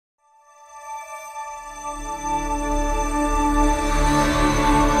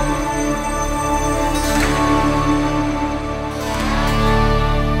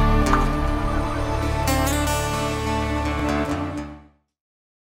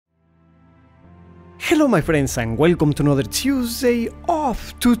Hello my friends and welcome to another Tuesday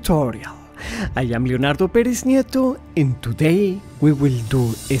of tutorial. I am Leonardo Perez Nieto and today we will do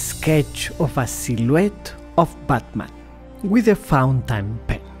a sketch of a silhouette of Batman with a fountain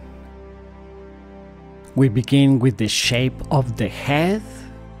pen. We begin with the shape of the head,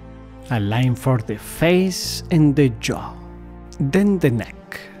 a line for the face and the jaw, then the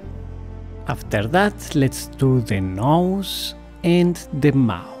neck. After that, let's do the nose and the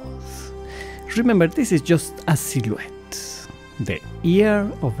mouth. Remember, this is just a silhouette. The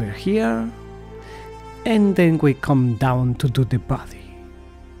ear over here, and then we come down to do the body,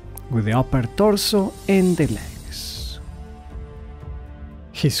 with the upper torso and the legs.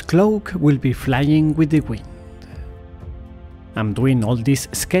 His cloak will be flying with the wind. I'm doing all this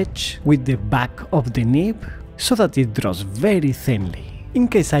sketch with the back of the nib, so that it draws very thinly, in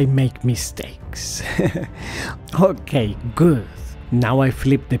case I make mistakes. Okay, good. Now I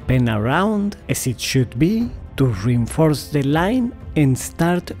flip the pen around, as it should be, to reinforce the line and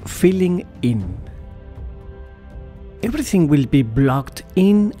start filling in. Everything will be blocked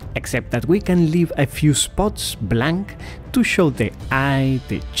in, except that we can leave a few spots blank to show the eye,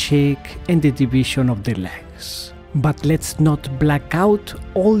 the cheek and the division of the legs. But let's not black out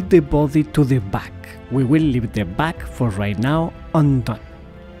all the body to the back. We will leave the back for right now undone,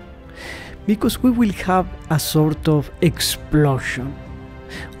 because we will have a sort of explosion,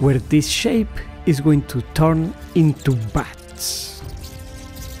 where this shape is going to turn into bats.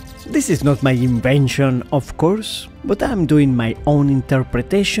 This is not my invention, of course, but I'm doing my own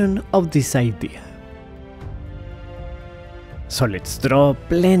interpretation of this idea. So let's draw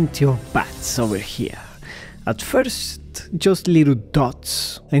plenty of bats over here. At first, just little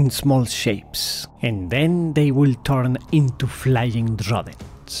dots and small shapes, and then they will turn into flying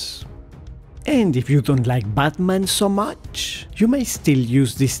rodents. And if you don't like Batman so much, you may still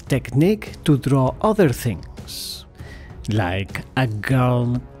use this technique to draw other things. Like a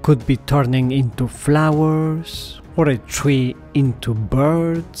girl could be turning into flowers, or a tree into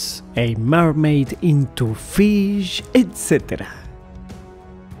birds, a mermaid into fish, etc.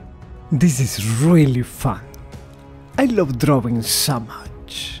 This is really fun. I love drawing so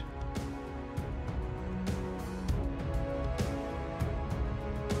much.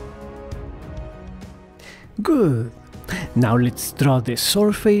 Good. Now let's draw the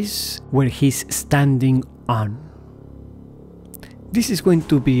surface where he's standing on. This is going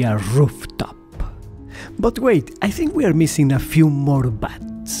to be a rooftop. But wait, I think we are missing a few more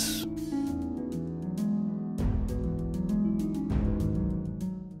bats.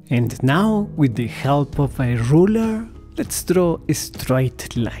 And now, with the help of a ruler, let's draw a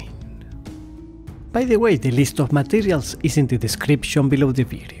straight line. By the way, the list of materials is in the description below the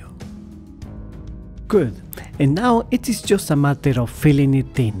video. Good, and now it is just a matter of filling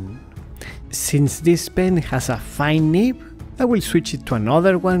it in. Since this pen has a fine nib, I will switch it to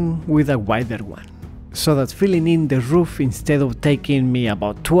another one with a wider one, so that filling in the roof, instead of taking me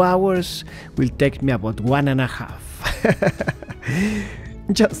about 2 hours, will take me about 1.5.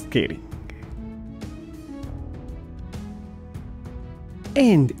 Just kidding.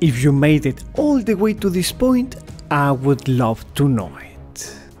 And if you made it all the way to this point, I would love to know it.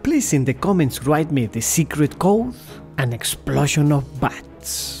 Please in the comments write me the secret code, an explosion of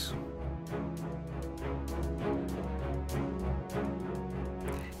bats.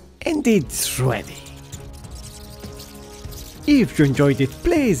 And it's ready. If you enjoyed it,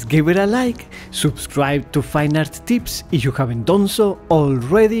 please give it a like, subscribe to Fine Art Tips if you haven't done so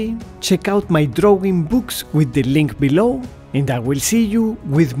already, check out my drawing books with the link below, and I will see you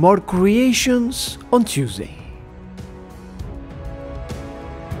with more creations on Tuesday.